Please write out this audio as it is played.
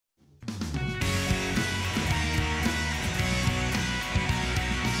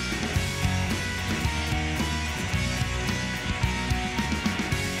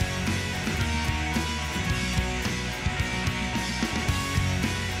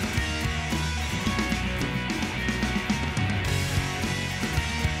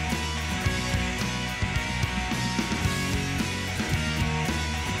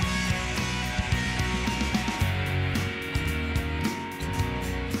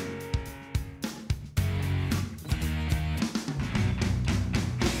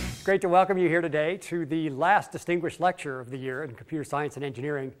It's great to welcome you here today to the last distinguished lecture of the year in computer science and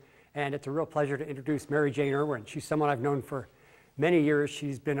engineering. And it's a real pleasure to introduce Mary Jane Irwin. She's someone I've known for many years.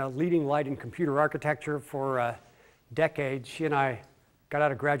 She's been a leading light in computer architecture for decades. She and I got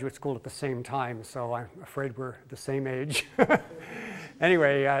out of graduate school at the same time, so I'm afraid we're the same age.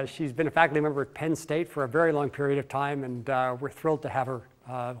 Anyway, she's been a faculty member at Penn State for a very long period of time, and we're thrilled to have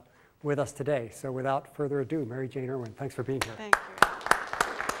her with us today. So without further ado, Mary Jane Irwin, thanks for being here. Thank you.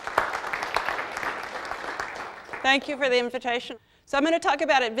 Thank you for the invitation. So I'm going to talk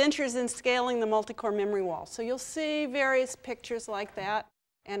about adventures in scaling the multi-core memory wall. So you'll see various pictures like that,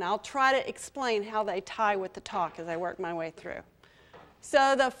 and I'll try to explain how they tie with the talk as I work my way through.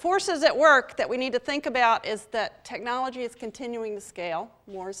 So the forces at work that we need to think about is that technology is continuing to scale.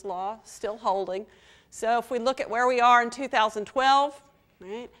 Moore's law still holding. So if we look at where we are in 2012,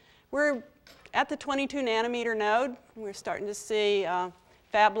 right, we're at the 22 nanometer node. We're starting to see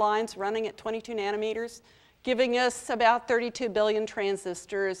fab lines running at 22 nanometers, giving us about 32 billion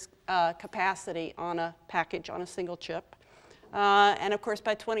transistors capacity on a package, on a single chip. And of course,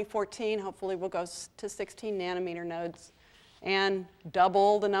 by 2014, hopefully we'll go to 16 nanometer nodes and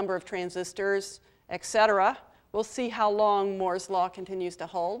double the number of transistors, et cetera. We'll see how long Moore's law continues to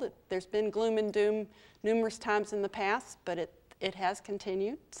hold. There's been gloom and doom numerous times in the past, but it has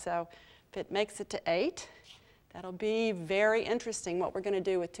continued. So if it makes it to 8, that'll be very interesting what we're going to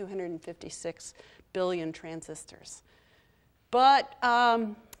do with 256 billion transistors. But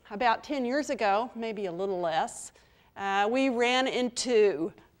about 10 years ago, maybe a little less, we ran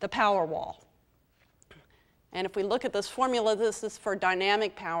into the power wall. And if we look at this formula, this is for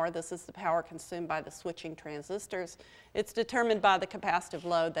dynamic power. This is the power consumed by the switching transistors. It's determined by the capacitive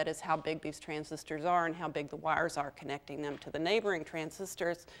load, that is how big these transistors are and how big the wires are connecting them to the neighboring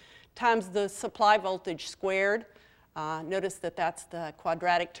transistors, times the supply voltage squared. Notice that that's the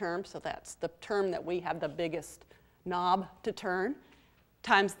quadratic term, so that's the term that we have the biggest knob to turn,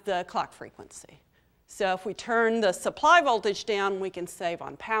 times the clock frequency. So if we turn the supply voltage down, we can save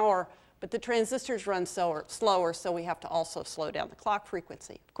on power, but the transistors run slower, so we have to also slow down the clock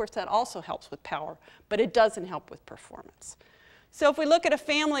frequency. Of course, that also helps with power, but it doesn't help with performance. So if we look at a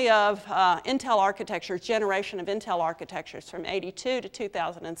family of Intel architectures, generation of Intel architectures from 82 to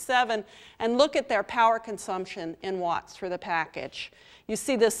 2007, and look at their power consumption in watts for the package, you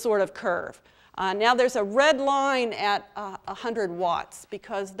see this sort of curve. Now there's a red line at 100 watts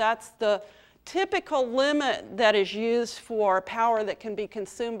because that's the typical limit that is used for power that can be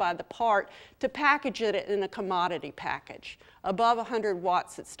consumed by the part to package it in a commodity package. Above 100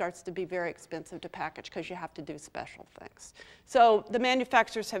 watts, it starts to be very expensive to package because you have to do special things. So the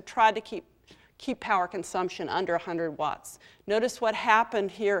manufacturers have tried to keep power consumption under 100 watts. Notice what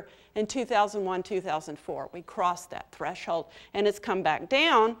happened here in 2001, 2004. We crossed that threshold, and it's come back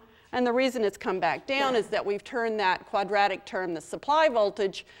down. And the reason it's come back down is that we've turned that quadratic term, the supply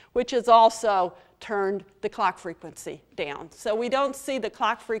voltage, which has also turned the clock frequency down. So we don't see the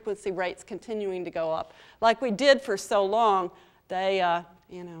clock frequency rates continuing to go up like we did for so long. They,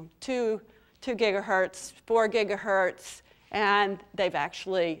 2 gigahertz, 4 gigahertz, and they've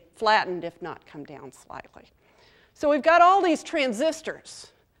actually flattened, if not come down slightly. So we've got all these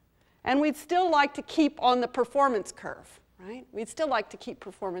transistors, and we'd still like to keep on the performance curve. Right? We'd still like to keep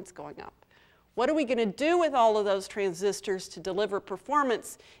performance going up. What are we going to do with all of those transistors to deliver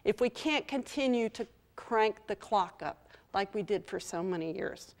performance if we can't continue to crank the clock up like we did for so many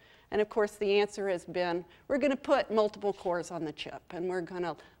years? And of course, the answer has been, we're going to put multiple cores on the chip, and we're going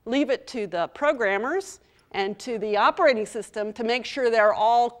to leave it to the programmers and to the operating system to make sure they're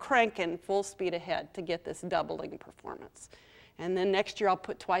all cranking full speed ahead to get this doubling performance. And then next year, I'll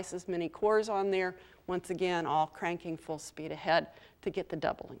put twice as many cores on there. Once again, all cranking full speed ahead to get the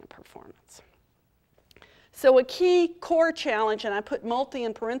doubling of performance. So a key core challenge, and I put multi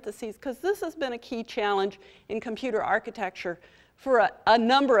in parentheses because this has been a key challenge in computer architecture for a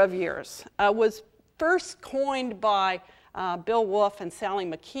number of years, was first coined by Bill Wolf and Sally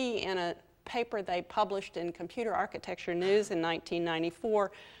McKee in a paper they published in Computer Architecture News in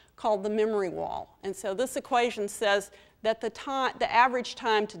 1994 called the memory wall. And so this equation says that the average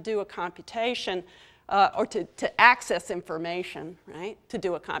time to do a computation or to access information, right, to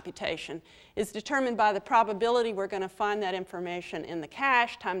do a computation, is determined by the probability we're going to find that information in the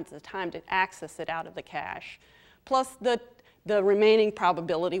cache times the time to access it out of the cache, plus the remaining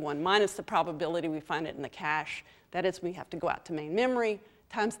probability, 1 minus the probability we find it in the cache. That is, we have to go out to main memory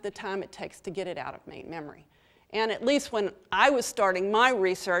times the time it takes to get it out of main memory. And at least when I was starting my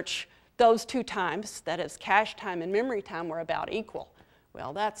research, those two times, that is cache time and memory time, were about equal.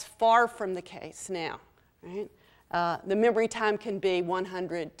 Well, that's far from the case now, right? the memory time can be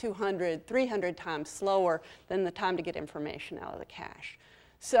 100, 200, 300 times slower than the time to get information out of the cache.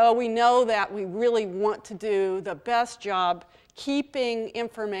 So we know that we really want to do the best job keeping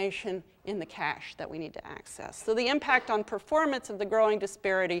information in the cache that we need to access. So the impact on performance of the growing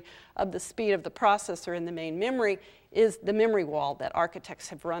disparity of the speed of the processor in the main memory is the memory wall that architects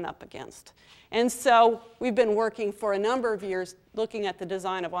have run up against. And so we've been working for a number of years looking at the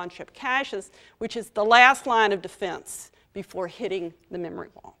design of on-chip caches, which is the last line of defense before hitting the memory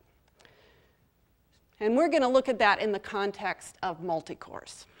wall. And we're going to look at that in the context of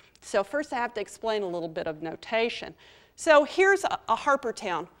multicores. So first I have to explain a little bit of notation. So here's a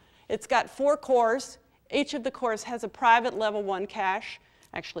Harpertown. It's got 4 cores. Each of the cores has a private level 1 cache,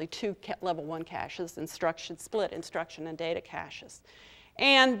 actually 2 level 1 caches, split instruction and data caches.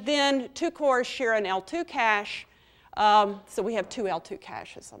 And then 2 cores share an L2 cache, so we have 2 L2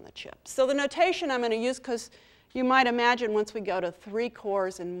 caches on the chip. So the notation I'm going to use, because you might imagine once we go to 3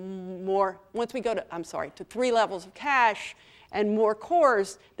 cores and more, once we go to, to 3 levels of cache and more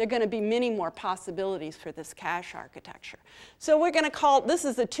cores, there are going to be many more possibilities for this cache architecture. So we're going to call, this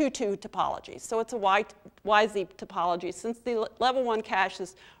is a 2-2 topology. So it's a YZ topology. Since the level 1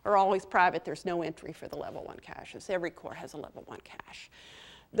 caches are always private, there's no entry for the level 1 caches. Every core has a level 1 cache.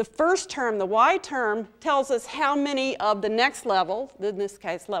 The first term, the Y term, tells us how many of the next level, in this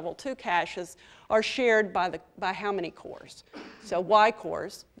case level 2 caches, are shared by how many cores. So Y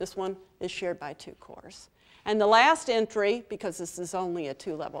cores, this one is shared by 2 cores. And the last entry, because this is only a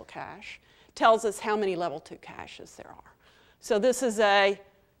 2-level cache, tells us how many level 2 caches there are. So this is a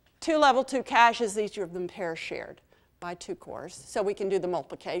 2 level 2 caches, each of them pair shared by 2 cores. So we can do the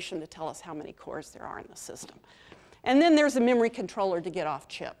multiplication to tell us how many cores there are in the system. And then there's a memory controller to get off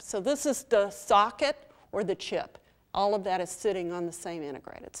chip. So this is the socket or the chip. All of that is sitting on the same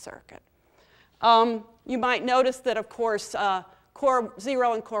integrated circuit. You might notice that, of course, core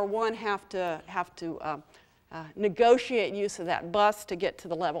 0 and core 1 have to negotiate use of that bus to get to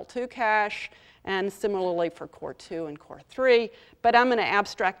the level 2 cache, and similarly for core 2 and core 3. But I'm going to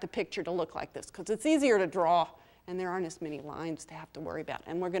abstract the picture to look like this because it's easier to draw and there aren't as many lines to have to worry about.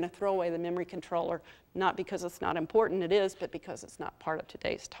 And we're going to throw away the memory controller, not because it's not important, it is, but because it's not part of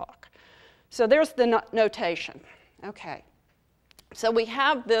today's talk. So there's the notation. Okay. So we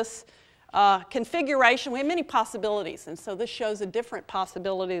have this configuration. We have many possibilities, and so this shows a different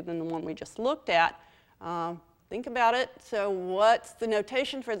possibility than the one we just looked at. Think about it. So what's the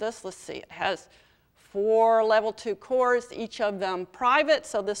notation for this? Let's see. It has 4 level 2 cores, each of them private.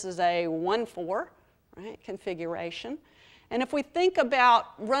 So this is a 1-4, right, configuration. And if we think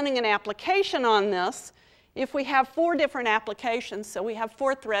about running an application on this, if we have 4 different applications, so we have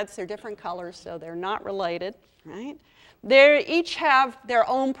 4 threads, they're different colors, so they're not related, right? They each have their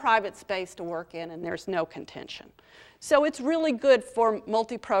own private space to work in, and there's no contention. So it's really good for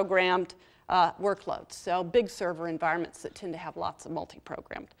multi-programmed workloads, so big server environments that tend to have lots of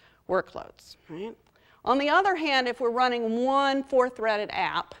multi-programmed workloads, right? On the other hand, if we're running one 4-threaded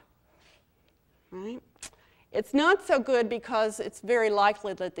app, right, it's not so good because it's very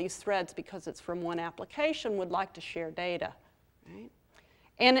likely that these threads, because it's from one application, would like to share data, right?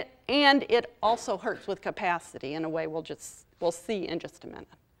 And it also hurts with capacity in a way we'll see in just a minute.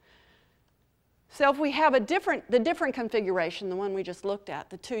 So if we have the different configuration, the one we just looked at,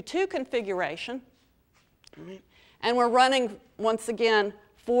 the 2-2 configuration, right, and we're running, once again,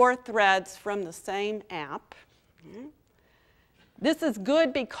 4 threads from the same app, right, this is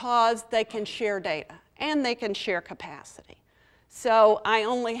good because they can share data and they can share capacity. So I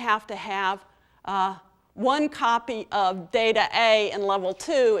only have to have one copy of data A in level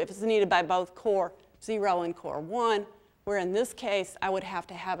 2 if it's needed by both core 0 and core 1, where in this case I would have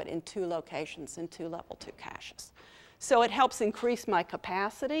to have it in 2 locations in 2 level 2 caches. So it helps increase my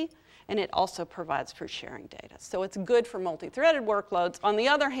capacity, and it also provides for sharing data. So it's good for multi-threaded workloads. On the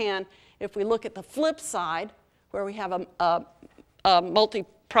other hand, if we look at the flip side, where we have a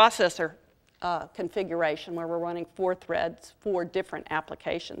multi-processor configuration where we're running 4 threads, 4 different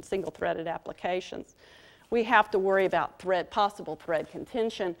applications, single-threaded applications, we have to worry about possible thread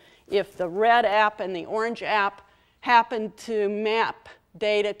contention. If the red app and the orange app happen to map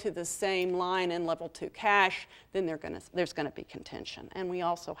data to the same line in level 2 cache, then there's going to be contention. And we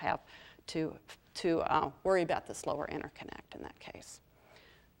also have to worry about the slower interconnect in that case.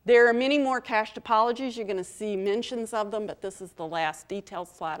 There are many more cache topologies. You're going to see mentions of them, but this is the last detailed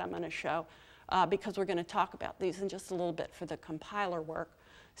slide I'm going to show because we're going to talk about these in just a little bit for the compiler work.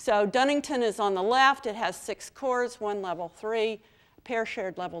 So Dunnington is on the left. It has 6 cores, 1 level 3, pair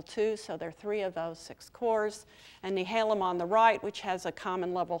shared level 2, so there are 3 of those 6 cores, and Nehalem on the right, which has a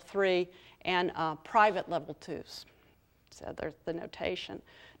common level 3 and private level 2s. So there's the notation.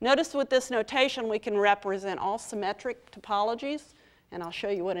 Notice with this notation we can represent all symmetric topologies, and I'll show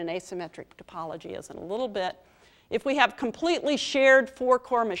you what an asymmetric topology is in a little bit. If we have completely shared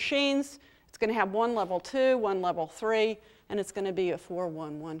 4-core machines, it's going to have 1 level 2, 1 level 3, and it's going to be a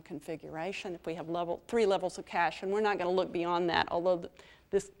 4-1-1 configuration if we have 3 levels of cache, and we're not going to look beyond that, although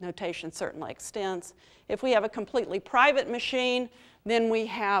this notation certainly extends. If we have a completely private machine, then we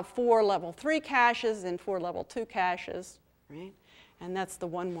have 4 level 3 caches and 4 level 2 caches, right? And that's the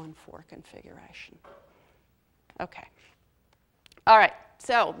 1-1-4 configuration. Okay. All right,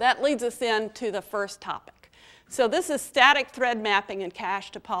 so that leads us into the first topic. So this is static thread mapping and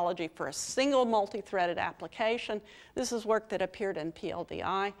cache topology for a single multi-threaded application. This is work that appeared in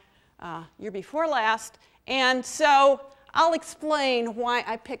PLDI year before last. And so I'll explain why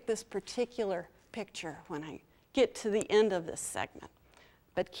I picked this particular picture when I get to the end of this segment.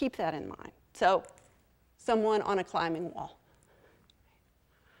 But keep that in mind. So someone on a climbing wall.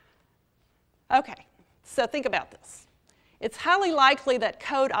 Okay, so think about this. It's highly likely that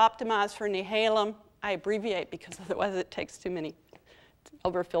code optimized for Nehalem, I abbreviate because otherwise it takes too many,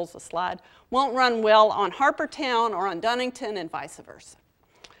 overfills the slide, won't run well on Harpertown or on Dunnington and vice versa.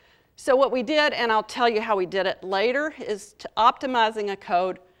 So what we did, and I'll tell you how we did it later, is optimizing a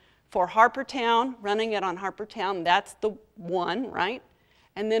code for Harpertown, running it on Harpertown, that's the one, right?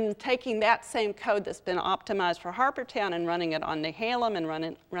 And then taking that same code that's been optimized for Harpertown and running it on Nehalem and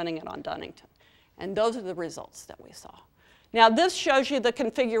running it on Dunnington. And those are the results that we saw. Now this shows you the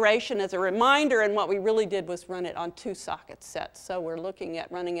configuration as a reminder, and what we really did was run it on 2 socket sets. So we're looking at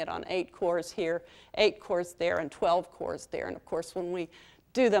running it on 8 cores here, 8 cores there, and 12 cores there. And of course, when we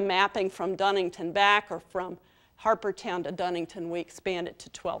do the mapping from Dunnington back or from Harpertown to Dunnington, we expand it to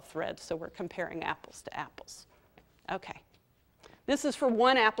 12 threads. So we're comparing apples to apples. Okay. This is for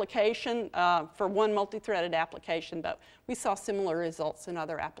one application, for one multi-threaded application, but we saw similar results in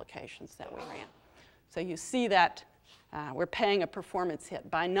other applications that we ran. So you see that we're paying a performance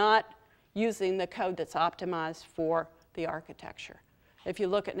hit by not using the code that's optimized for the architecture. If you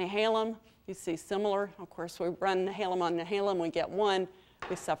look at Nehalem, you see similar. Of course, we run Nehalem on Nehalem, we get 1.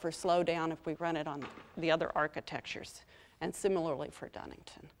 We suffer slowdown if we run it on the other architectures, and similarly for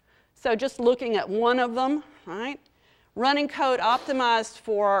Dunnington. So just looking at one of them, right? Running code optimized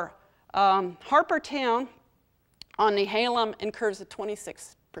for Harpertown on Nehalem incurs a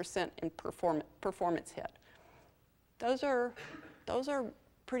 26% in performance hit. Those are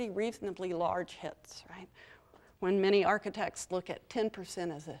pretty reasonably large hits, right? When many architects look at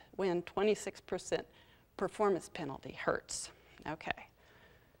 10% as a win, 26% performance penalty hurts. Okay.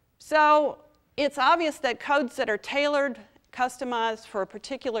 So it's obvious that codes that are tailored, customized for a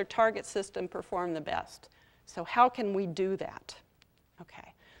particular target system perform the best. So how can we do that?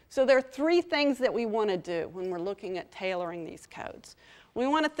 Okay. So there are 3 things that we want to do when we're looking at tailoring these codes. We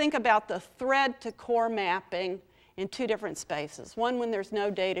want to think about the thread to core mapping in 2 different spaces. One when there's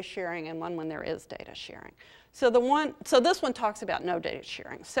no data sharing and one when there is data sharing. So this one talks about no data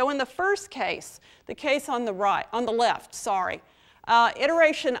sharing. So in the first case, the case on the left,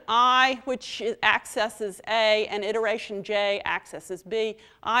 iteration I, which accesses A, and iteration J accesses B.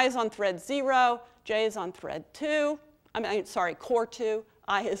 I is on thread 0, J is on thread 2. Core 2.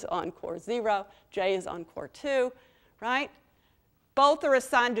 I is on core 0, J is on core 2, right? Both are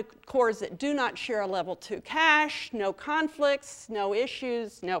assigned to cores that do not share a level 2 cache, no conflicts, no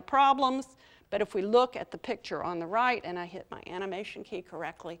issues, no problems. But if we look at the picture on the right, and I hit my animation key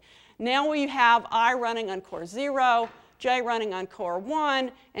correctly, now we have I running on core 0, J running on core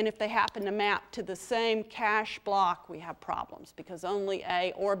 1, and if they happen to map to the same cache block, we have problems because only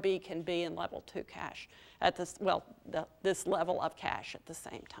A or B can be in level 2 cache at this, this level of cache at the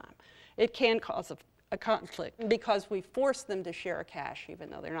same time. It can cause a conflict because we force them to share a cache even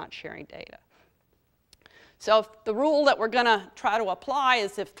though they're not sharing data. So the rule that we're going to try to apply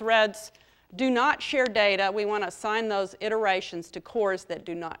is if threads do not share data, we want to assign those iterations to cores that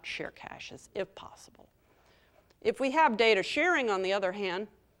do not share caches if possible. If we have data sharing, on the other hand,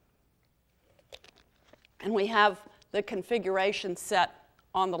 and we have the configuration set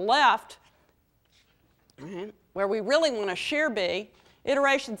on the left, where we really want to share B,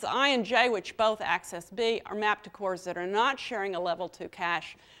 iterations I and J, which both access B, are mapped to cores that are not sharing a level 2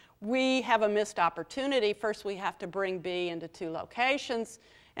 cache. We have a missed opportunity. First, we have to bring B into 2 locations.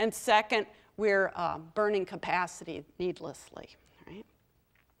 And second, we're burning capacity needlessly. Right?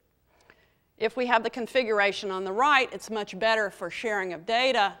 If we have the configuration on the right, it's much better for sharing of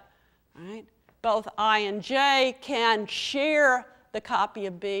data. Right? Both I and J can share the copy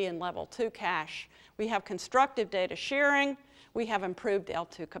of B in level 2 cache. We have constructive data sharing. We have improved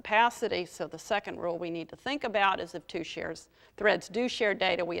L2 capacity. So the second rule we need to think about is if threads do share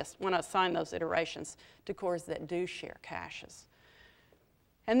data, we want to assign those iterations to cores that do share caches.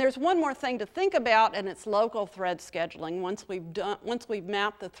 And there's one more thing to think about, and it's local thread scheduling. Once we've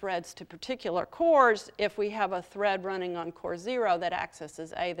mapped the threads to particular cores, if we have a thread running on core 0 that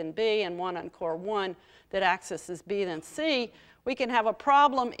accesses A then B, and one on core 1 that accesses B then C, we can have a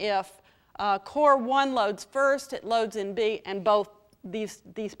problem if core 1 loads first, it loads in B, and both these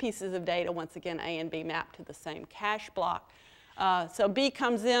pieces of data, once again, A and B, map to the same cache block. So B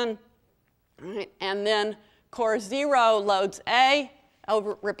comes in, right, and then core 0 loads A,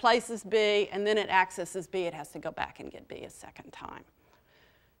 replaces B, and then it accesses B. It has to go back and get B a second time.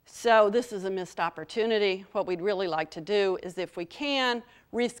 So this is a missed opportunity. What we'd really like to do is, if we can,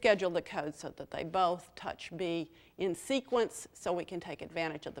 reschedule the code so that they both touch B in sequence, so we can take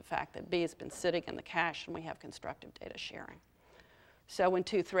advantage of the fact that B has been sitting in the cache and we have constructive data sharing. So when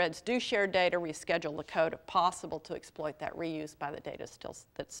two threads do share data, reschedule the code if possible to exploit that reuse by the data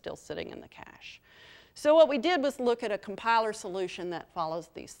that's still sitting in the cache. So what we did was look at a compiler solution that follows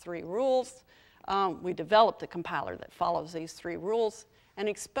these 3 rules. We developed a compiler that follows these 3 rules and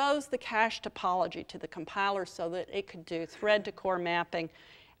exposed the cache topology to the compiler so that it could do thread-to-core mapping,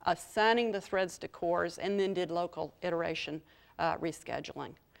 assigning the threads to cores, and then did local iteration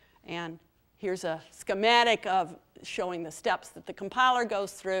rescheduling. And here's a schematic of showing the steps that the compiler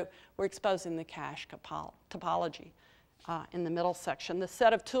goes through. We're exposing the cache topology in the middle section. The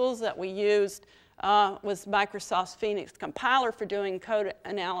set of tools that we used was Microsoft's Phoenix compiler for doing code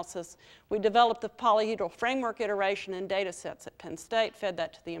analysis. We developed the polyhedral framework iteration and data sets at Penn State, fed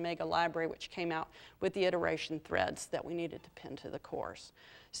that to the Omega library, which came out with the iteration threads that we needed to pin to the cores.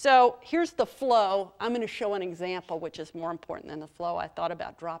 So here's the flow. I'm going to show an example, which is more important than the flow. I thought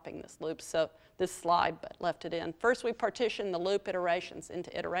about dropping this loop, so this slide, but left it in. First, we partition the loop iterations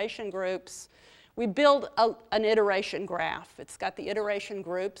into iteration groups. We build an iteration graph. It's got the iteration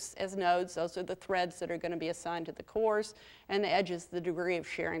groups as nodes. Those are the threads that are going to be assigned to the cores, and the edges, the degree of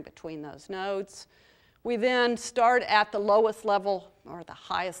sharing between those nodes. We then start at the lowest level, or the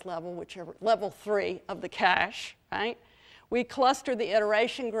highest level, whichever, level 3 of the cache, right? We cluster the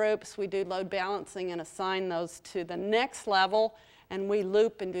iteration groups. We do load balancing and assign those to the next level, and we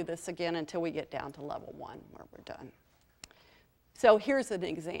loop and do this again until we get down to level 1, where we're done. So here's an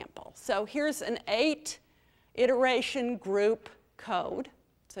example. So here's an 8 iteration group code.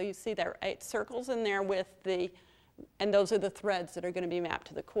 So you see there are 8 circles in there with the, and those are the threads that are going to be mapped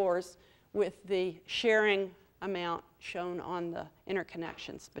to the cores with the sharing amount shown on the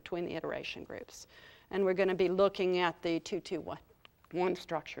interconnections between the iteration groups. And we're going to be looking at the 2-2-1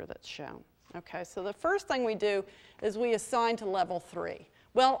 structure that's shown. Okay, so the first thing we do is we assign to level 3.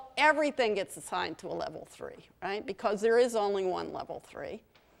 Well, everything gets assigned to a level 3, right? Because there is only one level 3.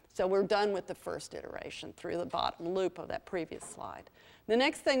 So we're done with the first iteration through the bottom loop of that previous slide. The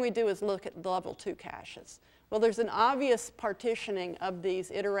next thing we do is look at level 2 caches. Well, there's an obvious partitioning of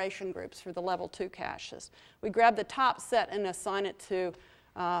these iteration groups for the level 2 caches. We grab the top set and assign it to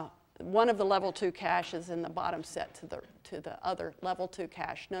one of the level 2 caches, and the bottom set to the other level 2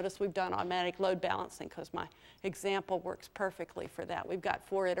 cache. Notice we've done automatic load balancing because my example works perfectly for that. We've got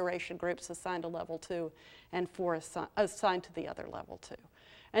 4 iteration groups assigned to level 2 and 4 assigned to the other level 2.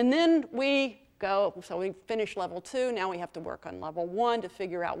 And then we go, so we finish level 2, now we have to work on level 1 to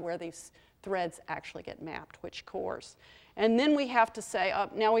figure out where these threads actually get mapped, which cores. And then we have to say,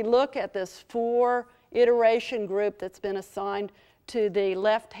 now we look at this 4 iteration group that's been assigned to the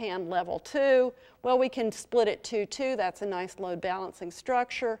left-hand level 2. Well, we can split it 2-2. That's a nice load balancing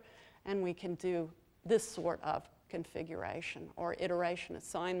structure. And we can do this sort of configuration or iteration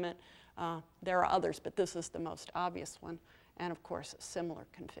assignment. There are others, but this is the most obvious one. And, of course, a similar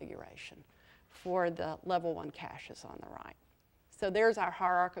configuration for the level 1 caches on the right. So there's our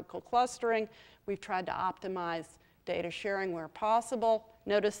hierarchical clustering. We've tried to optimize data sharing where possible.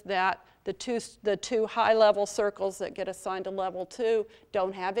 Notice that the two high-level circles that get assigned to level 2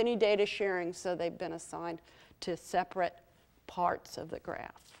 don't have any data sharing, so they've been assigned to separate parts of the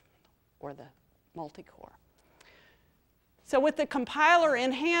graph or the multicore. So with the compiler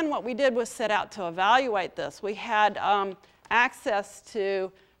in hand, what we did was set out to evaluate this. We had access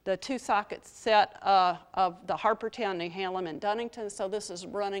to the 2-socket set of the Harpertown, New Halem, and Dunnington. So this is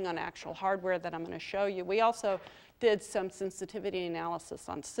running on actual hardware that I'm going to show you. We also did some sensitivity analysis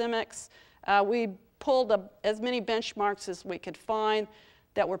on CIMIX. We pulled as many benchmarks as we could find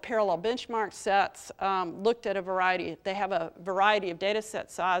that were parallel benchmark sets, looked at a variety. They have a variety of data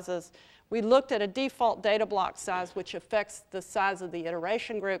set sizes. we looked at a default data block size, which affects the size of the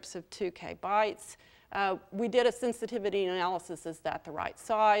iteration groups of 2K bytes. We did a sensitivity analysis. Is that the right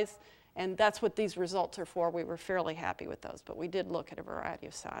size? And that's what these results are for. We were fairly happy with those, but we did look at a variety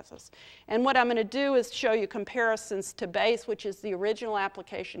of sizes. And what I'm going to do is show you comparisons to BASE, which is the original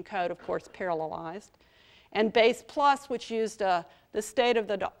application code, of course, parallelized, and BASE Plus, which used the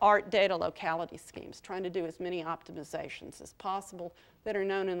state-of-the-art data locality schemes, trying to do as many optimizations as possible that are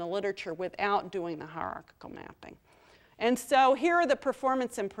known in the literature without doing the hierarchical mapping. And so here are the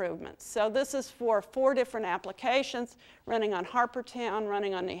performance improvements. So this is for 4 different applications, running on Harpertown,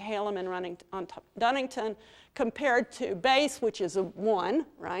 running on Nehalem, and running on Dunnington, compared to BASE, which is a 1,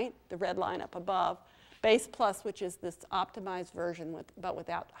 right, the red line up above, BASE Plus, which is this optimized version, but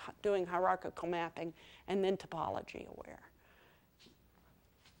without doing hierarchical mapping, and then topology-aware.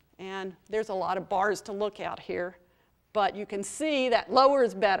 And there's a lot of bars to look at here. But you can see that lower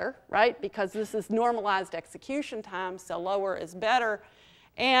is better, right? Because this is normalized execution time, so lower is better.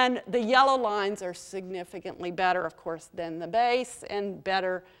 And the yellow lines are significantly better, of course, than the BASE and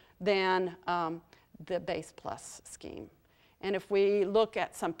better than the BASE Plus scheme. And if we look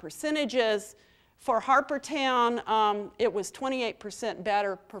at some percentages, for Harpertown, it was 28%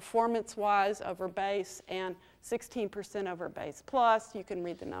 better performance-wise over BASE and 16% over BASE Plus. You can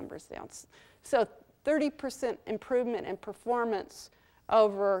read the numbers down. So 30% improvement in performance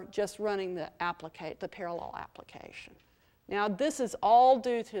over just running the parallel application. Now, this is all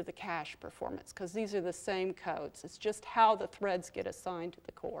due to the cache performance, because these are the same codes. It's just how the threads get assigned to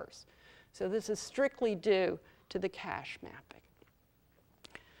the cores. So this is strictly due to the cache mapping.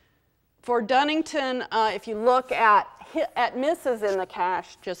 For Dunnington, if you look at misses in the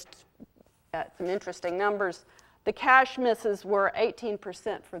cache, just at some interesting numbers, the cache misses were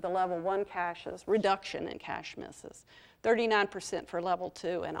 18% for the level 1 caches, reduction in cache misses, 39% for level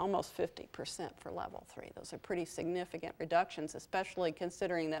 2, and almost 50% for level 3. Those are pretty significant reductions, especially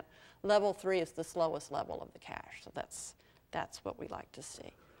considering that level 3 is the slowest level of the cache. So that's what we like to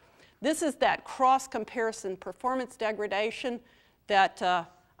see. This is that cross-comparison performance degradation that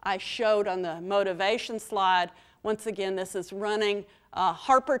I showed on the motivation slide. Once again, this is running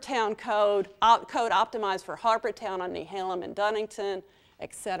Harpertown code optimized for Harpertown on Nehalem and Dunnington,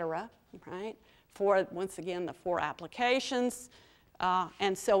 et cetera, right? For, once again, the 4 applications.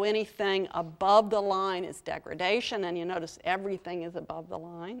 And so anything above the line is degradation. And you notice everything is above the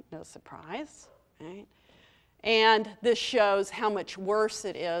line. No surprise, right? And this shows how much worse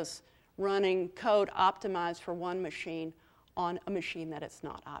it is running code optimized for one machine on a machine that it's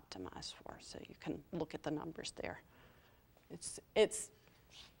not optimized for. So you can look at the numbers there.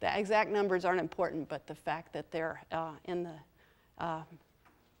 The exact numbers aren't important, but the fact that they're in the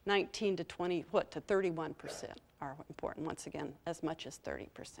 19 to 20, to 31% are important, once again, as much as 30%.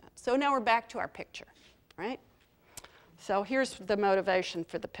 So now we're back to our picture, right? So here's the motivation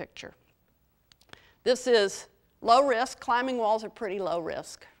for the picture. This is low risk. Climbing walls are pretty low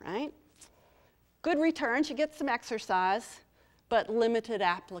risk, right? Good returns. You get some exercise, but limited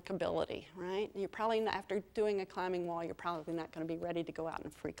applicability, right? You're probably not, after doing a climbing wall, you're probably not going to be ready to go out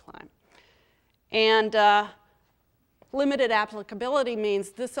and free climb. And limited applicability means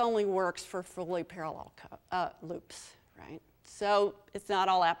this only works for fully parallel loops, right? So it's not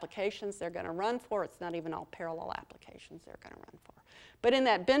all applications they're going to run for. It's not even all parallel applications they're going to run for. But in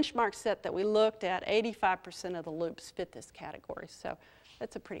that benchmark set that we looked at, 85% of the loops fit this category. So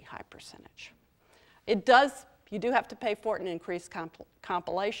that's a pretty high percentage. You do have to pay for it in increased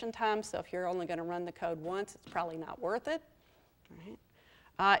compilation time. So if you're only going to run the code once, it's probably not worth it,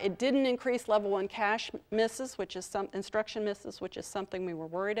 right? It didn't increase level 1 cache misses, which is instruction misses, which is something we were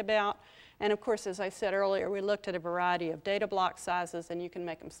worried about. And of course, as I said earlier, we looked at a variety of data block sizes, and you can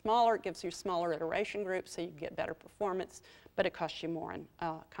make them smaller. It gives you smaller iteration groups, so you get better performance, but it costs you more in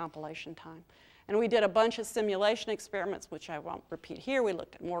compilation time. And we did a bunch of simulation experiments, which I won't repeat here. We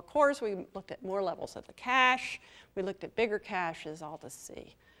looked at more cores. We looked at more levels of the cache. We looked at bigger caches, all to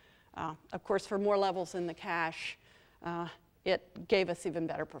see. Of course, for more levels in the cache, it gave us even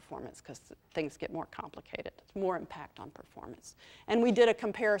better performance because things get more complicated. It's more impact on performance. And we did a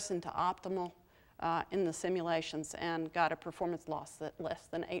comparison to optimal in the simulations and got a performance loss that less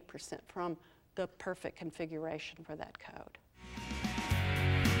than 8% from the perfect configuration for that code.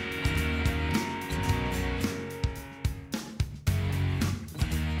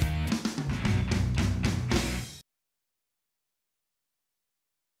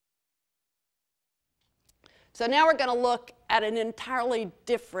 So now we're going to look at an entirely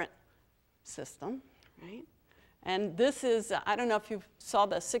different system, right? And this is, I don't know if you saw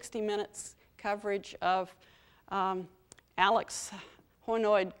the 60 Minutes coverage of Alex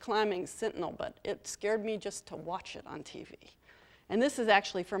Honoid climbing sentinel, but it scared me just to watch it on TV. And this is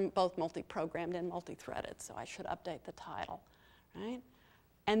actually from both multi-programmed and multi-threaded, so I should update the title, right?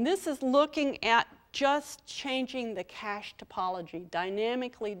 And this is looking at just changing the cache topology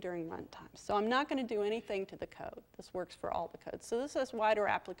dynamically during runtime. So I'm not going to do anything to the code. This works for all the code. So this has wider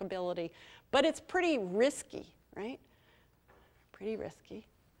applicability, but it's pretty risky, right? Pretty risky,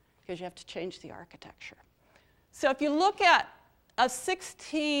 because you have to change the architecture. So if you look at a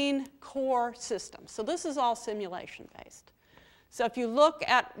 16-core system, so this is all simulation-based. So if you look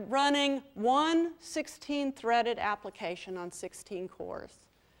at running one 16-threaded application on 16 cores,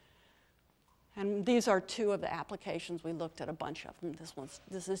 and these are 2 of the applications. We looked at a bunch of them.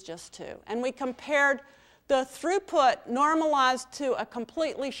 This is just 2. And we compared the throughput normalized to a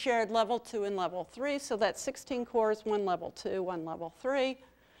completely shared level 2 and level 3. So that's 16 cores, 1 level 2, 1 level 3.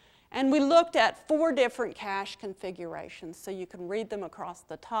 And we looked at 4 different cache configurations. So you can read them across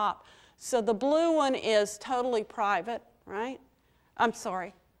the top. So the blue one is totally private, right? I'm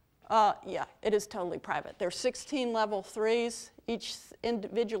sorry. Yeah, it is totally private. There's 16 level 3s, each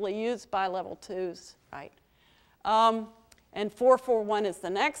individually used by level 2s, right? And 441 is the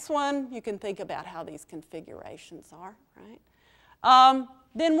next one. You can think about how these configurations are, right?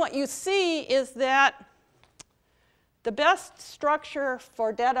 Then what you see is that the best structure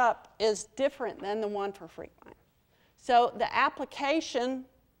for DEDUP is different than the one for frequent. So the application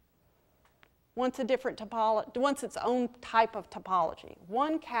wants a different topology, wants its own type of topology.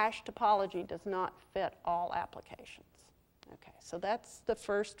 One cache topology does not fit all applications. Okay, so that's the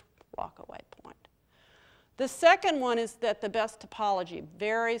first walk-away point. The second one is that the best topology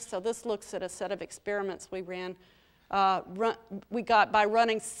varies. So this looks at a set of experiments we ran. We got by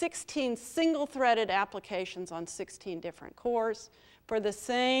running 16 single-threaded applications on 16 different cores for the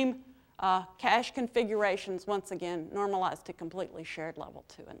same cache configurations, once again, normalized to completely shared level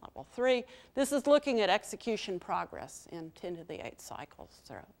 2 and level 3. This is looking at execution progress in 10 to the 8 cycles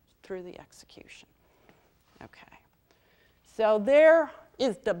through the execution. Okay. So there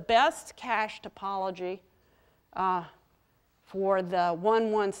is the best cache topology for the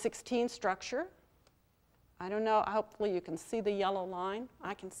 1.1.16 structure. I don't know, hopefully you can see the yellow line.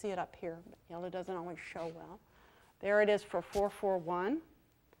 I can see it up here, but yellow doesn't always show well. There it is for 441.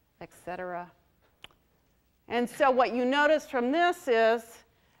 Etc. And so what you notice from this is,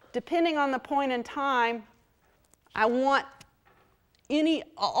 depending on the point in time, I want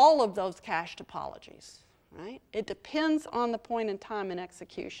all of those cache topologies, right? It depends on the point in time in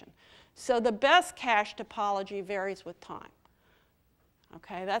execution. So the best cache topology varies with time.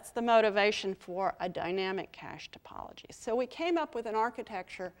 Okay, that's the motivation for a dynamic cache topology. So we came up with an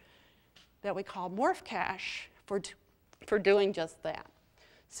architecture that we call MorphCache for doing just that.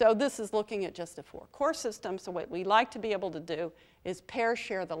 So this is looking at just a 4-core system. So what we like to be able to do is pair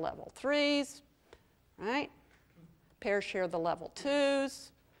share the level 3s, right? Pair share the level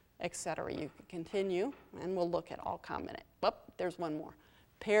 2s, et cetera. You can continue, and we'll look at all combinate. Whoop, there's one more.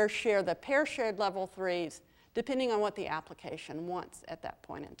 Pair share the pair shared level 3s, depending on what the application wants at that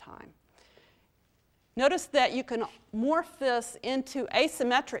point in time. Notice that you can morph this into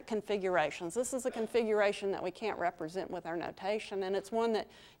asymmetric configurations. This is a configuration that we can't represent with our notation, and it's one that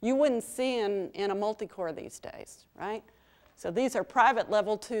you wouldn't see in a multi-core these days, right? So these are private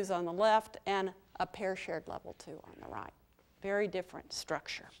level 2s on the left and a pair shared level 2 on the right. Very different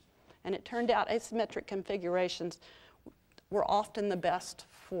structure. And it turned out asymmetric configurations were often the best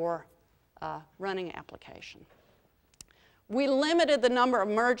for running application. We limited the number of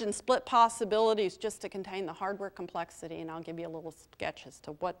merge and split possibilities just to contain the hardware complexity, and I'll give you a little sketch as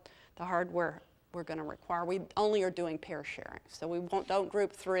to what the hardware we're going to require. We only are doing pair sharing. So we don't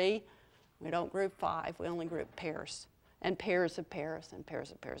group 3, we don't group 5, we only group pairs, and pairs of pairs, and pairs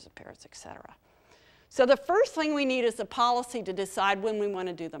of pairs of pairs, et cetera. So the first thing we need is a policy to decide when we want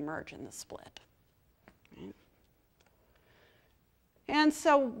to do the merge and the split. Right? And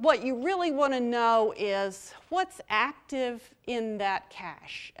so what you really want to know is what's active in that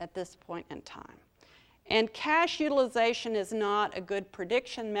cache at this point in time. And cache utilization is not a good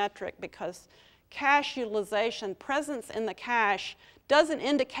prediction metric because cache utilization, presence in the cache, doesn't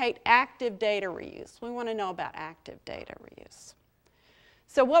indicate active data reuse. We want to know about active data reuse.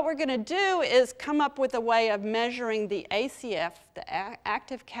 So what we're going to do is come up with a way of measuring the ACF, the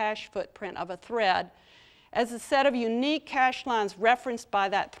active cache footprint of a thread, as a set of unique cache lines referenced by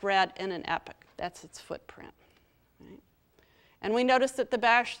that thread in an epoch. That's its footprint. Right? And we notice that the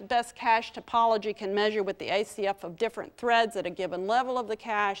best cache topology can measure with the ACF of different threads at a given level of the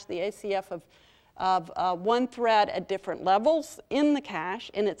cache, the ACF of one thread at different levels in the cache,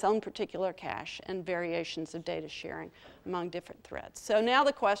 in its own particular cache, and variations of data sharing among different threads. So now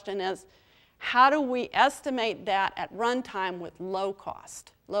the question is, how do we estimate that at runtime with low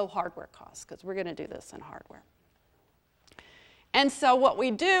cost, low hardware cost? Because we're going to do this in hardware. And so what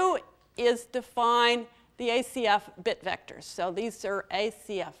we do is define the ACF bit vectors. So these are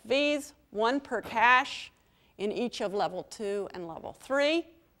ACFVs, one per cache in each of level 2 and level 3.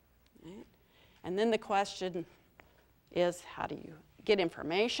 Right? And then the question is, how do you get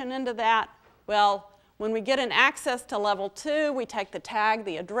information into that? Well, when we get an access to level 2, we take the tag,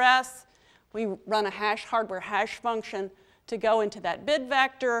 the address, we run a hardware hash function to go into that bit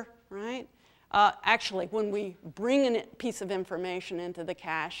vector, right? Actually, when we bring a piece of information into the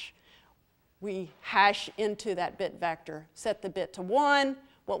cache, we hash into that bit vector, set the bit to 1.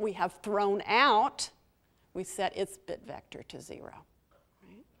 What we have thrown out, we set its bit vector to 0.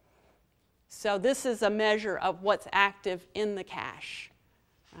 Right? So this is a measure of what's active in the cache,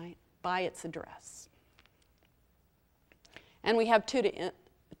 right, by its address. And we have 2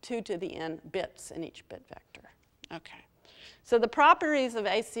 to the n bits in each bit vector. Okay. So the properties of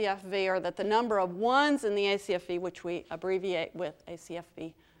ACFV are that the number of ones in the ACFV, which we abbreviate with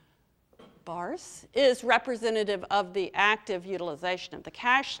ACFV bars, is representative of the active utilization of the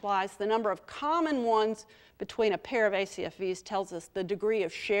cache slice. The number of common ones between a pair of ACFVs tells us the degree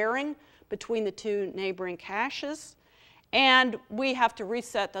of sharing between the two neighboring caches. And we have to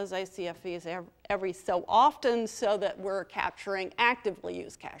reset those ACFVs every so often so that we're capturing actively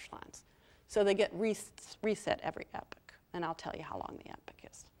used cache lines. So they get reset every epoch. And I'll tell you how long the epoch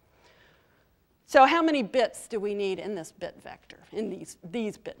is. So how many bits do we need in this bit vector, in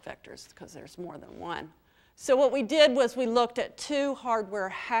these bit vectors, because there's more than one? So what we did was we looked at 2 hardware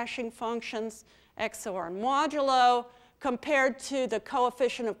hashing functions, XOR and modulo, compared to the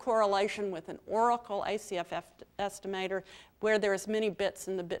coefficient of correlation with an Oracle ACF estimator, where there are as many bits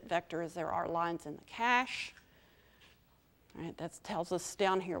in the bit vector as there are lines in the cache. All right, that tells us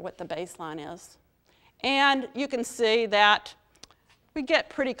down here what the baseline is. And you can see that we get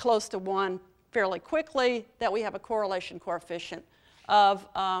pretty close to 1 fairly quickly, that we have a correlation coefficient of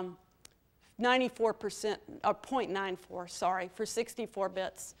 94%, or 0.94, sorry, for 64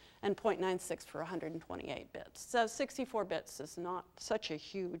 bits and 0.96 for 128 bits. So 64 bits is not such a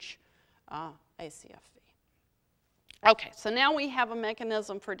huge ACFV. Okay, so now we have a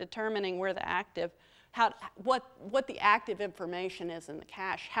mechanism for determining where the active, what the active information is in the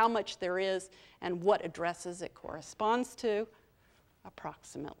cache, how much there is, and what addresses it corresponds to,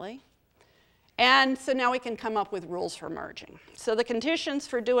 approximately. And so now we can come up with rules for merging. So the conditions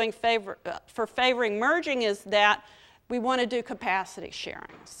for favoring merging is that we want to do capacity sharing.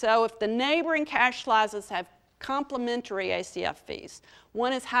 So if the neighboring cache slices have complementary ACFVs,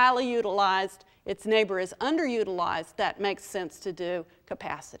 one is highly utilized, its neighbor is underutilized, that makes sense to do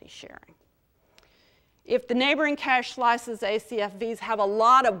capacity sharing. If the neighboring cache slices ACFVs have a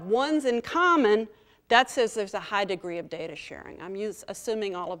lot of ones in common, that says there's a high degree of data sharing. I'm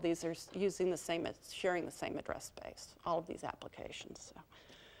assuming all of these are sharing the same address space, all of these applications. So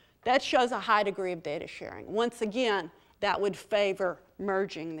that shows a high degree of data sharing. Once again, that would favor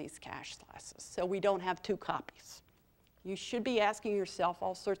merging these cache slices, so we don't have 2 copies. You should be asking yourself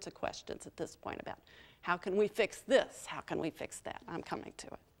all sorts of questions at this point about how can we fix this? How can we fix that? I'm coming to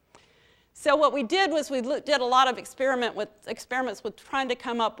it. So what we did was we did a lot of experiments with trying to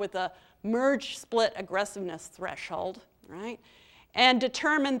come up with a merge split aggressiveness threshold, right? And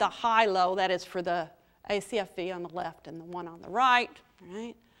determine the high-low, that is for the ACFV on the left and the one on the right,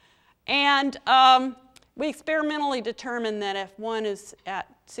 right? And we experimentally determined that if one is at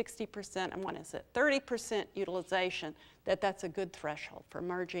 60% and one is at 30% utilization, that's a good threshold for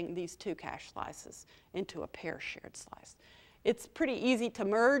merging these 2 cache slices into a pair shared slice. It's pretty easy to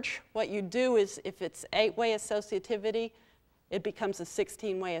merge. What you do is, if it's 8-way associativity, it becomes a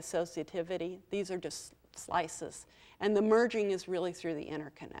 16-way associativity. These are just slices. And the merging is really through the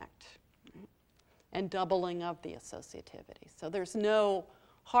interconnect, right? And doubling of the associativity. So there's no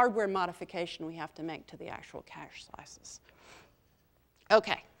hardware modification we have to make to the actual cache slices.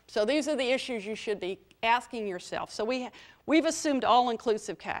 Okay, so these are the issues you should be asking yourself. So we've assumed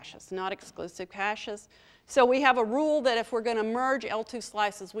all-inclusive caches, not exclusive caches. So we have a rule that if we're going to merge L2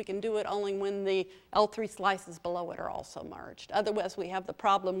 slices, we can do it only when the L3 slices below it are also merged. Otherwise, we have the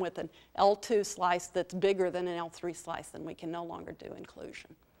problem with an L2 slice that's bigger than an L3 slice, and we can no longer do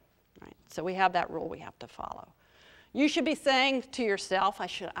inclusion. Right? So we have that rule we have to follow. You should be saying to yourself,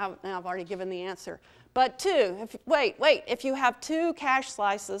 now I've already given the answer, but if you have 2 cache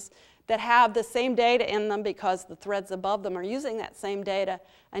slices that have the same data in them because the threads above them are using that same data,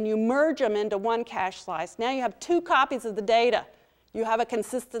 and you merge them into one cache slice. Now you have 2 copies of the data. You have a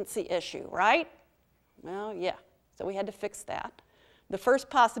consistency issue, right? Well, yeah. So we had to fix that. The first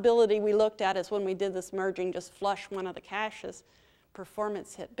possibility we looked at is when we did this merging, just flush one of the caches.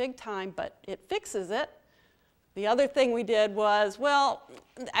 Performance hit big time, but it fixes it. The other thing we did was, well,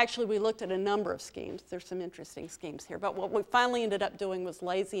 actually we looked at a number of schemes. There's some interesting schemes here, but what we finally ended up doing was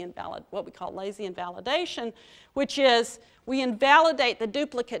what we call lazy invalidation, which is we invalidate the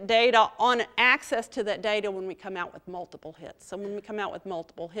duplicate data on access to that data when we come out with multiple hits. So when we come out with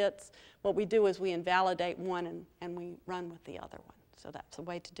multiple hits, what we do is we invalidate one and we run with the other one. So that's a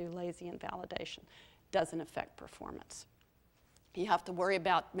way to do lazy invalidation. Doesn't affect performance. You have to worry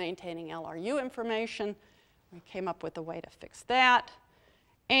about maintaining LRU information. We came up with a way to fix that.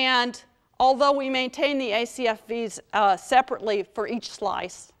 And although we maintain the ACFVs separately for each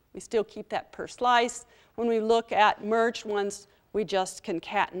slice, we still keep that per slice. When we look at merged ones, we just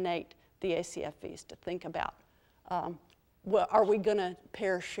concatenate the ACFVs to think about, are we going to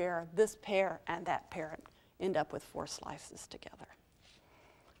pair share this pair and that pair and end up with 4 slices together.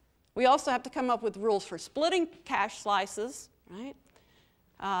 We also have to come up with rules for splitting cache slices, right?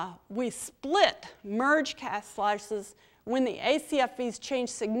 We split merge cache slices when the ACFVs change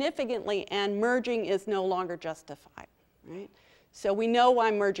significantly and merging is no longer justified, right? So we know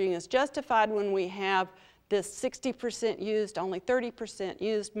why merging is justified when we have this 60% used, only 30%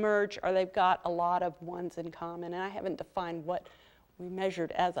 used merge, or they've got a lot of ones in common. And I haven't defined what we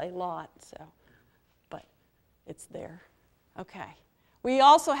measured as a lot, but it's there. Okay. We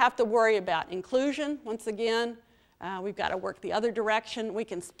also have to worry about inclusion. Once again, we've got to work the other direction. We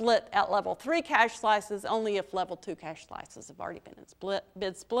can split at level 3 cache slices only if level 2 cache slices have already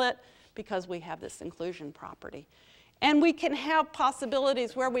been split because we have this inclusion property. And we can have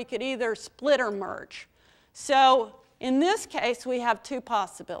possibilities where we could either split or merge. So in this case, we have 2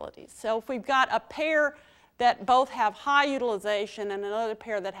 possibilities. So if we've got a pair that both have high utilization and another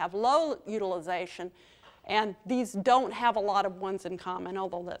pair that have low utilization, and these don't have a lot of ones in common,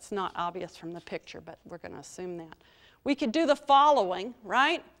 although that's not obvious from the picture, but we're going to assume that. We could do the following,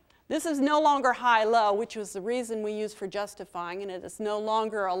 right? This is no longer high-low, which was the reason we used for justifying, and it is no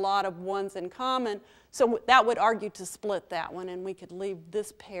longer a lot of ones in common. So that would argue to split that one, and we could leave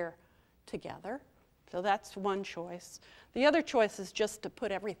this pair together. So that's one choice. The other choice is just to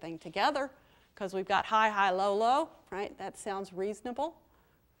put everything together, because we've got high, high, low, low, right? That sounds reasonable.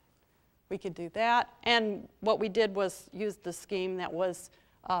 We could do that. And what we did was use the scheme that was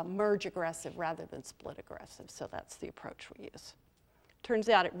merge aggressive rather than split aggressive. So that's the approach we use. Turns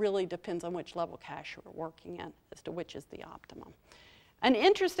out it really depends on which level cache we're working in as to which is the optimum. An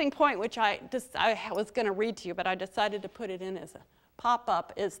interesting point, which I was going to read to you, but I decided to put it in as a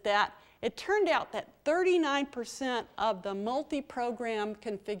pop-up, is that it turned out that 39% of the multi-program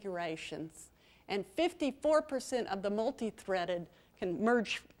configurations and 54% of the multi-threaded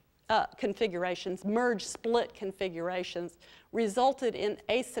configurations, merge-split configurations, resulted in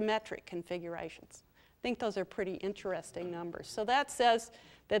asymmetric configurations. I think those are pretty interesting numbers. So that says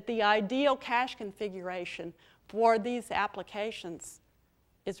that the ideal cache configuration for these applications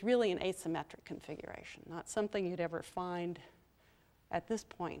is really an asymmetric configuration, not something you'd ever find at this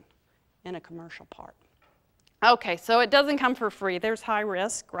point in a commercial part. Okay, so it doesn't come for free. There's high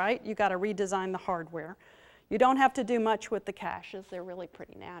risk, right? You've got to redesign the hardware. You don't have to do much with the caches. They're really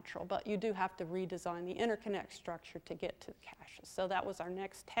pretty natural, but you do have to redesign the interconnect structure to get to the caches. So that was our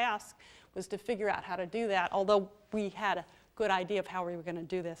next task, was to figure out how to do that, although we had a good idea of how we were going to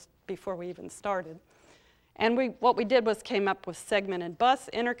do this before we even started. And what we did was came up with segmented bus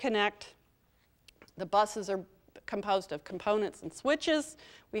interconnect. The buses are composed of components and switches.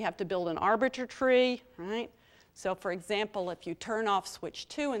 We have to build an arbiter tree, right? So for example, if you turn off switch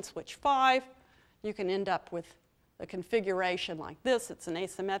 2 and switch 5, you can end up with a configuration like this. It's an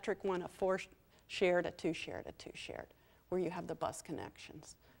asymmetric one, a 4 shared, a 2 shared, a 2 shared, where you have the bus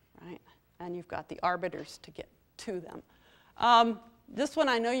connections, right? And you've got the arbiters to get to them. This one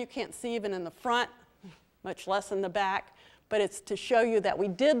I know you can't see even in the front, much less in the back, but it's to show you that we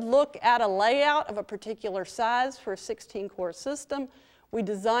did look at a layout of a particular size for a 16-core system. We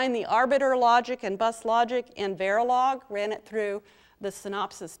designed the arbiter logic and bus logic in Verilog, ran it through the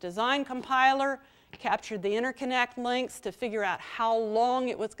Synopsys design compiler, captured the interconnect links to figure out how long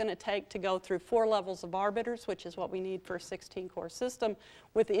it was going to take to go through 4 levels of arbiters, which is what we need for a 16-core system,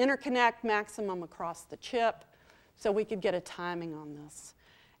 with the interconnect maximum across the chip, so we could get a timing on this.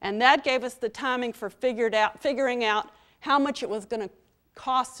 And that gave us the timing for figuring out how much it was going to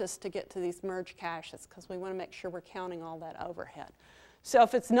cost us to get to these merge caches, because we want to make sure we're counting all that overhead. So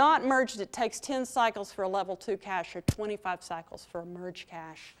if it's not merged, it takes 10 cycles for a level 2 cache or 25 cycles for a merge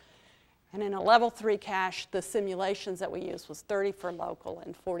cache. And in a level 3 cache, the simulations that we used was 30 for local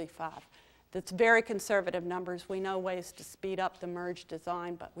and 45. That's very conservative numbers. We know ways to speed up the merge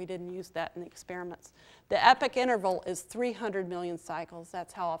design, but we didn't use that in the experiments. The epoch interval is 300 million cycles.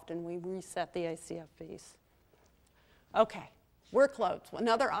 That's how often we reset the ACFVs. Okay, workloads.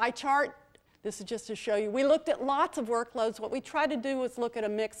 Another eye chart. This is just to show you. We looked at lots of workloads. What we tried to do was look at a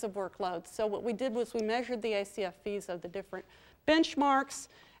mix of workloads. So what we did was we measured the ACFVs of the different benchmarks,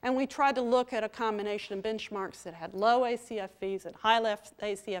 and we tried to look at a combination of benchmarks that had low ACFVs and high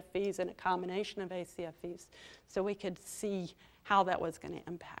ACFVs and a combination of ACFVs, so we could see how that was going to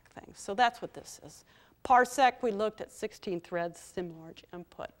impact things. So that's what this is. Parsec, we looked at 16 threads, sim-large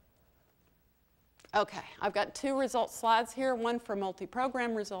input. Okay, I've got 2 results slides here, one for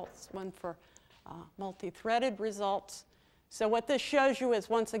multi-program results, one for multi-threaded results. So what this shows you is,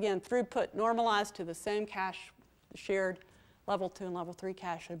 once again, throughput normalized to the same cache, shared level 2 and level 3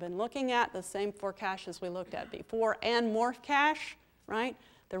 cache I've been looking at, the same 4 caches we looked at before, and MorphCache, right?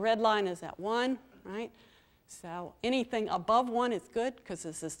 The red line is at 1, right? So anything above 1 is good because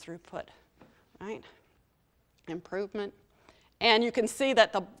this is throughput, right? Improvement. And you can see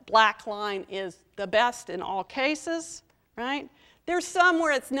that the black line is the best in all cases, right? There's some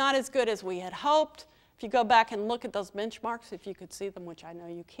where it's not as good as we had hoped. If you go back and look at those benchmarks, if you could see them, which I know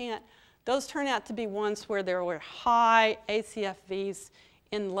you can't, those turn out to be ones where there were high ACFVs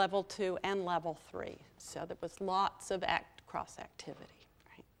in level 2 and level 3. So there was lots of cross-activity,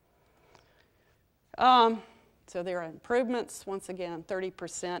 right? So there are improvements, once again,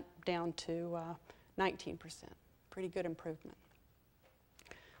 30% down to 19%. Pretty good improvement.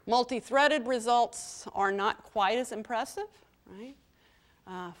 Multi-threaded results are not quite as impressive, right?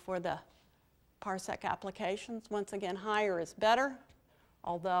 For the Parsec applications, once again, higher is better,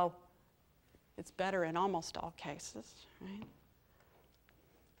 although it's better in almost all cases, right?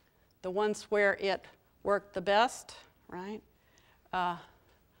 The ones where it worked the best, right, are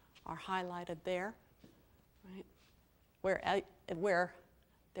highlighted there, right? Where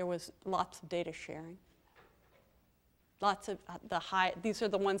there was lots of data sharing. Lots of these are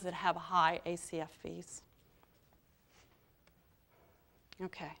the ones that have high ACFVs.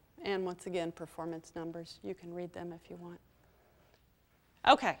 Okay, and once again, performance numbers. You can read them if you want.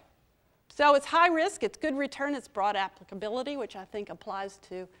 Okay, so it's high risk, it's good return, it's broad applicability, which I think applies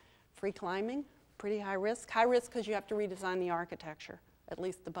to free climbing. Pretty high risk. High risk because you have to redesign the architecture, at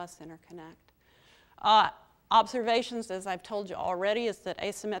least the bus interconnect. Observations, as I've told you already, is that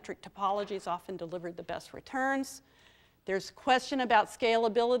asymmetric topologies often delivered the best returns. There's a question about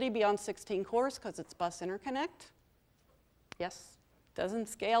scalability beyond 16 cores because it's bus interconnect. Yes, doesn't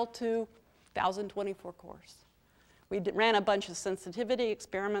scale to 1,024 cores. We ran a bunch of sensitivity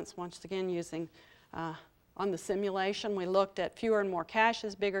experiments, once again using, on the simulation, we looked at fewer and more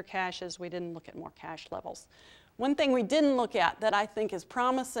caches, bigger caches. We didn't look at more cache levels. One thing we didn't look at that I think is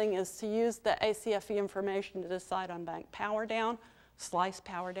promising is to use the ACFV information to decide on bank power down, slice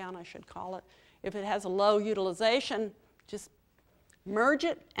power down, I should call it. If it has a low utilization, just merge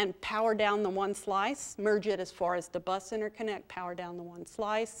it and power down the one slice. Merge it as far as the bus interconnect, power down the one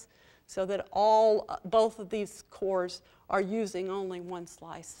slice, so that both of these cores are using only one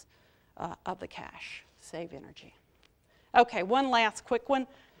slice of the cache. Save energy. Okay, one last quick one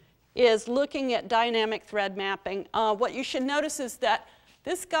is looking at dynamic thread mapping. What you should notice is that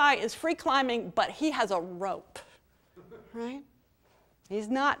this guy is free climbing, but he has a rope, right? He's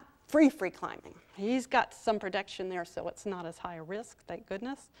not free climbing. He's got some protection there, so it's not as high a risk, thank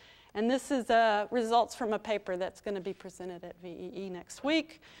goodness. And this is results from a paper that's going to be presented at VEE next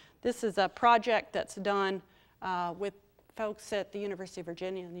week. This is a project that's done with folks at the University of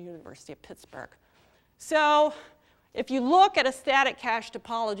Virginia and the University of Pittsburgh. So if you look at a static cache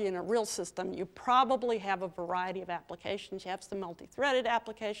topology in a real system, you probably have a variety of applications. You have some multi-threaded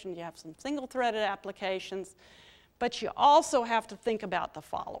applications, you have some single-threaded applications, but you also have to think about the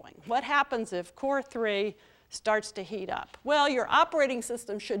following. What happens if core 3 starts to heat up? Well, your operating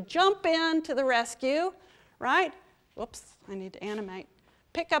system should jump in to the rescue, right? Whoops, I need to animate.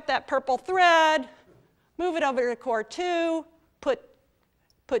 Pick up that purple thread, move it over to core 2, put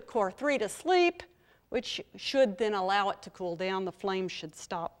core 3 to sleep, which should then allow it to cool down. The flame should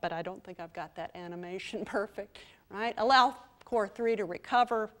stop, but I don't think I've got that animation perfect, right? Allow core 3 to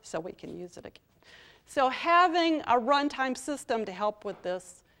recover so we can use it again. So having a runtime system to help with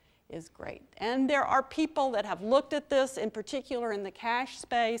this is great. And there are people that have looked at this, in particular in the cache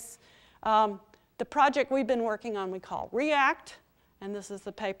space. The project we've been working on we call REEact, and this is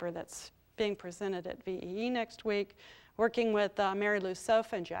the paper that's being presented at VEE next week, working with Mary Lou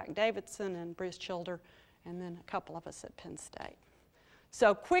Sofa and Jack Davidson and Bruce Childer, and then a couple of us at Penn State.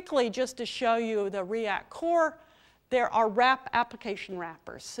 So quickly, just to show you the REEact core, there are application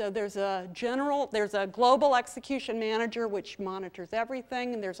wrappers. So there's a global execution manager which monitors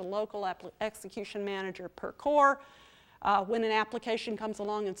everything, and there's a local execution manager per core. When an application comes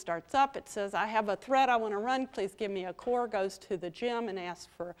along and starts up, it says, I have a thread I want to run, please give me a core, goes to the gem and asks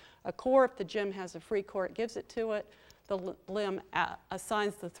for a core. If the gem has a free core, it gives it to it. The limb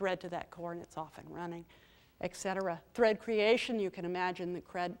assigns the thread to that core, and it's off and running, etc. Thread creation, you can imagine the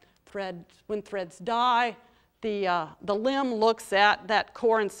when threads die, the limb looks at that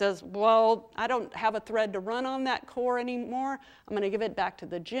core and says, well, I don't have a thread to run on that core anymore. I'm going to give it back to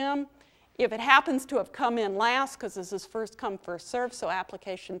the gem. If it happens to have come in last, because this is first come, first served, so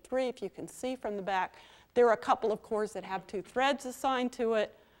application 3, if you can see from the back, there are a couple of cores that have 2 threads assigned to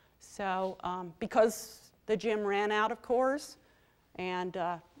it. So because the gem ran out of cores, and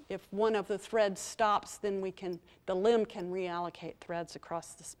if one of the threads stops, then the limb can reallocate threads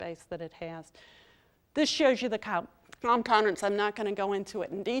across the space that it has. This shows you the components. I'm not going to go into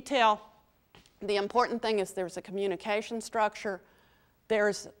it in detail. The important thing is there's a communication structure.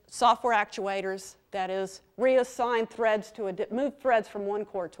 There's software actuators, that is, reassign threads move threads from one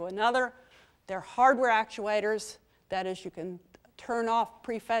core to another. There are hardware actuators, that is, you can turn off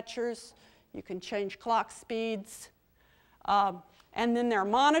prefetchers, you can change clock speeds. And then there are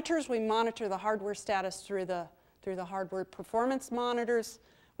monitors. We monitor the hardware status through the hardware performance monitors.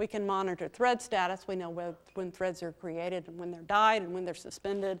 We can monitor thread status. We know when threads are created and when they're died and when they're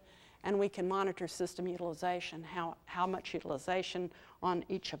suspended. And we can monitor system utilization, how much utilization on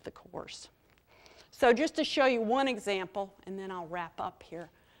each of the cores. So just to show you one example, and then I'll wrap up here.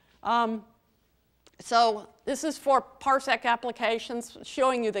 So this is for parsec applications,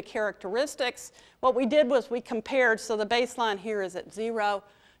 showing you the characteristics. What we did was we compared, so the baseline here is at 0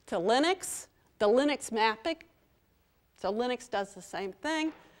 to Linux, the Linux mapping. So Linux does the same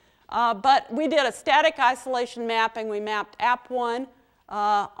thing. But we did a static isolation mapping. We mapped app1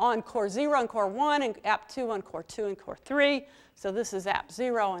 on core 0 and core 1, and app2 on core 2 and core 3. So this is app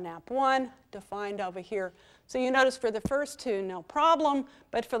 0 and app 1 defined over here. So you notice for the first 2, no problem,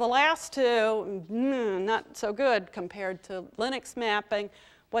 but for the last 2, not so good compared to Linux mapping.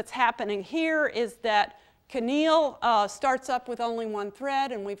 What's happening here is that Keneal starts up with only 1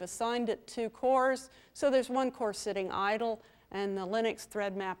 thread, and we've assigned it 2 cores. So there's 1 core sitting idle, and the Linux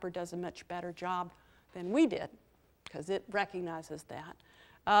thread mapper does a much better job than we did, because it recognizes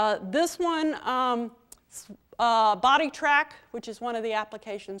that. This one, body track, which is one of the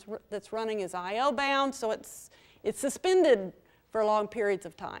applications that's running, is I/O bound, so it's suspended for long periods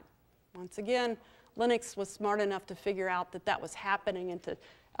of time. Once again, Linux was smart enough to figure out that that was happening and to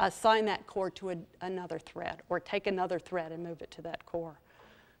assign that core to another thread, or take another thread and move it to that core.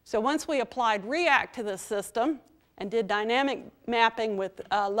 So once we applied REEact to the system and did dynamic mapping with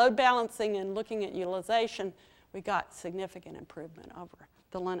load balancing and looking at utilization, we got significant improvement over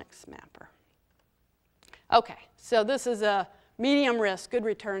the Linux mapper. Okay, so this is a medium risk, good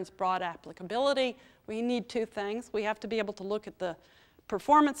returns, broad applicability. We need 2 things. We have to be able to look at the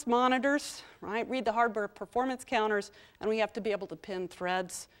performance monitors, right? Read the hardware performance counters, and we have to be able to pin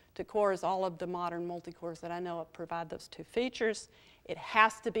threads to cores. All of the modern multi-cores that I know of provide those 2 features. It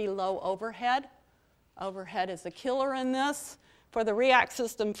has to be low overhead. Overhead is a killer in this. For the REEact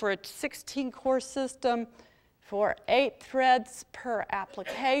system, for a 16-core system, for 8 threads per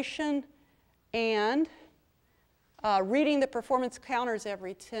application, and reading the performance counters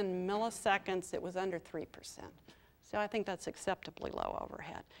every 10 milliseconds, it was under 3%. So I think that's acceptably low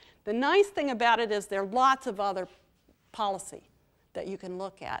overhead. The nice thing about it is there are lots of other policy that you can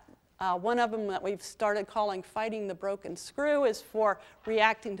look at. One of them that we've started calling fighting the broken screw is for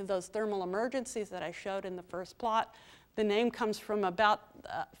reacting to those thermal emergencies that I showed in the first plot. The name comes from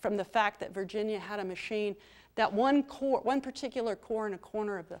the fact that Virginia had a machine that one particular core in a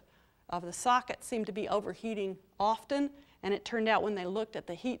corner of the socket seemed to be overheating often, and it turned out when they looked at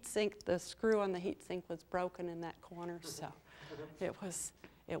the heat sink, the screw on the heat sink was broken in that corner, so it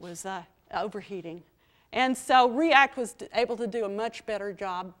was overheating. And so REEact was able to do a much better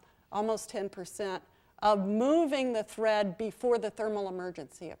job, almost 10%, of moving the thread before the thermal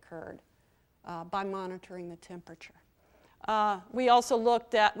emergency occurred by monitoring the temperature. We also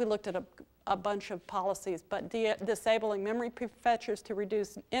looked at a bunch of policies, but disabling memory prefetchers to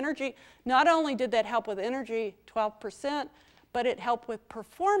reduce energy. Not only did that help with energy, 12%, but it helped with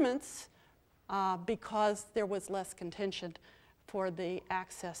performance because there was less contention for the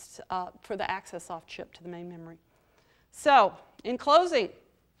access off chip to the main memory. So, in closing,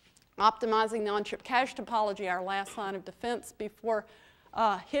 Optimizing the on-chip cache topology, our last line of defense before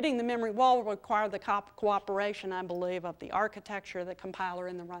hitting the memory wall, will require the cooperation, I believe, of the architecture, the compiler,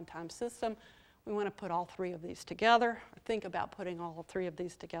 and the runtime system. We want to put all three of these together, or think about putting all three of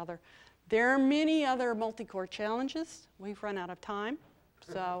these together. There are many other multi-core challenges. We've run out of time.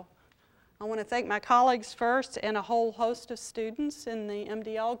 So I want to thank my colleagues first and a whole host of students in the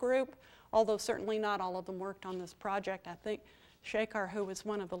MDL group, although certainly not all of them worked on this project. I think Shekhar, who was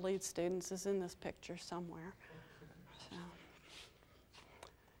one of the lead students, is in this picture somewhere. So,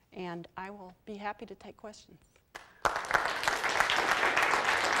 and I will be happy to take questions.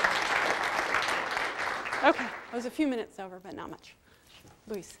 Okay, it was a few minutes over, but not much.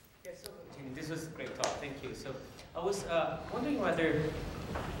 Luis. Yes, so this was a great talk. Thank you. So I was wondering whether,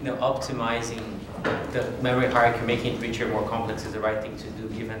 optimizing the memory hierarchy, making it richer, more complex, is the right thing to do,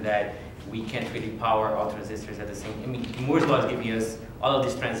 given that we can't really power all transistors at the same. I mean, Moore's law is giving us all of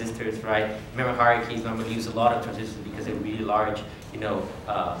these transistors, right? Memory hierarchies normally use a lot of transistors because they're really large,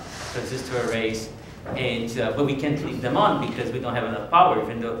 transistor arrays, and but we can't leave them on because we don't have enough power,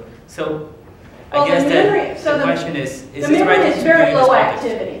 even though. So well, I guess the question is the memory is very low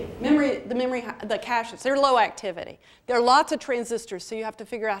activity. The caches, they're low activity. There are lots of transistors, so you have to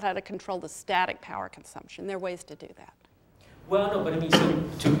figure out how to control the static power consumption. There are ways to do that. Well, no, but I mean, so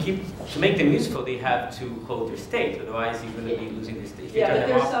to make them useful, they have to hold their state. Otherwise, you're going to be losing their state. Yeah, but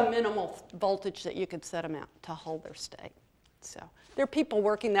there's some minimal voltage that you could set them out to hold their state. So there are people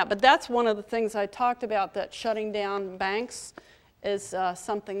working that, but that's one of the things I talked about, that shutting down banks is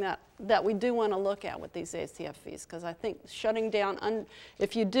something that we do want to look at with these ACFVs, because I think shutting down,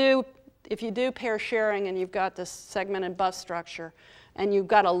 if you do pair sharing and you've got this segmented bus structure and you've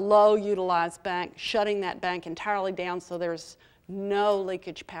got a low utilized bank, shutting that bank entirely down so there's no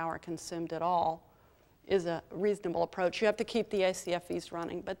leakage power consumed at all is a reasonable approach. You have to keep the ACFVs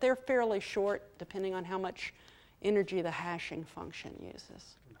running, but they're fairly short depending on how much energy the hashing function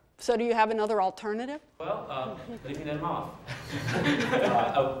uses. So do you have another alternative? Well, leaving them off.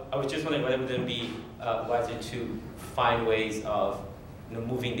 I was just wondering whether it wouldn't be wiser to find ways of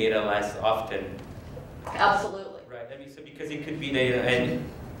moving data less often. Absolutely. Right. I mean, so because it could be data, and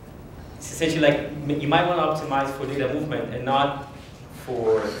it's essentially like you might want to optimize for data movement and not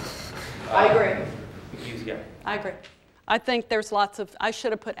for. I agree. Use, yeah. I agree. I think there's lots of, I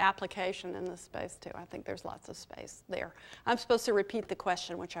should have put application in this space too. I think there's lots of space there. I'm supposed to repeat the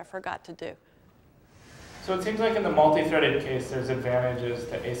question, which I forgot to do. So it seems like in the multi-threaded case, there's advantages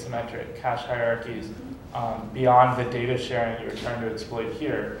to asymmetric cache hierarchies beyond the data sharing you're trying to exploit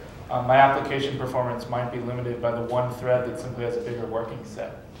here. My application performance might be limited by the one thread that simply has a bigger working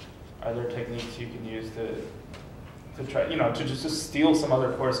set. Are there techniques you can use to try, to just steal some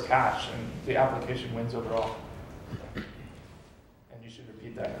other core's cache and the application wins overall? And you should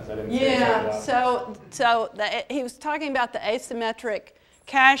repeat that because I didn't say it out loud. He was talking about the asymmetric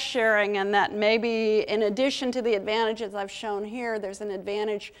cache sharing, and that maybe in addition to the advantages I've shown here, there's an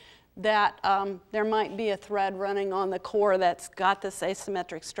advantage that there might be a thread running on the core that's got this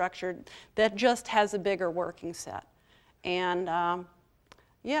asymmetric structure that just has a bigger working set. And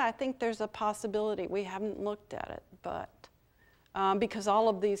yeah, I think there's a possibility. We haven't looked at it, but because all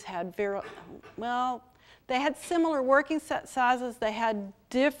of these had they had similar working set sizes. They had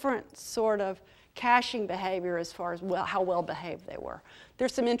different sort of caching behavior as far as how well behaved they were.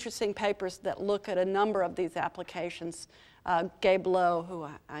 There's some interesting papers that look at a number of these applications. Gabe Lowe, who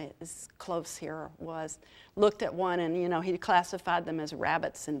is close here, looked at one, and he classified them as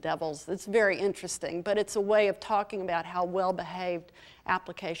rabbits and devils. It's very interesting, but it's a way of talking about how well behaved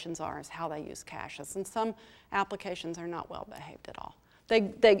applications are, is how they use caches. And some applications are not well behaved at all.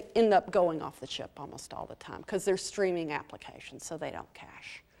 They end up going off the chip almost all the time because they're streaming applications, so they don't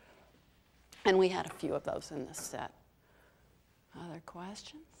cache. And we had a few of those in this set. Other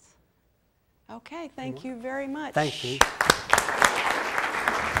questions? Okay, thank you very much. Thank you.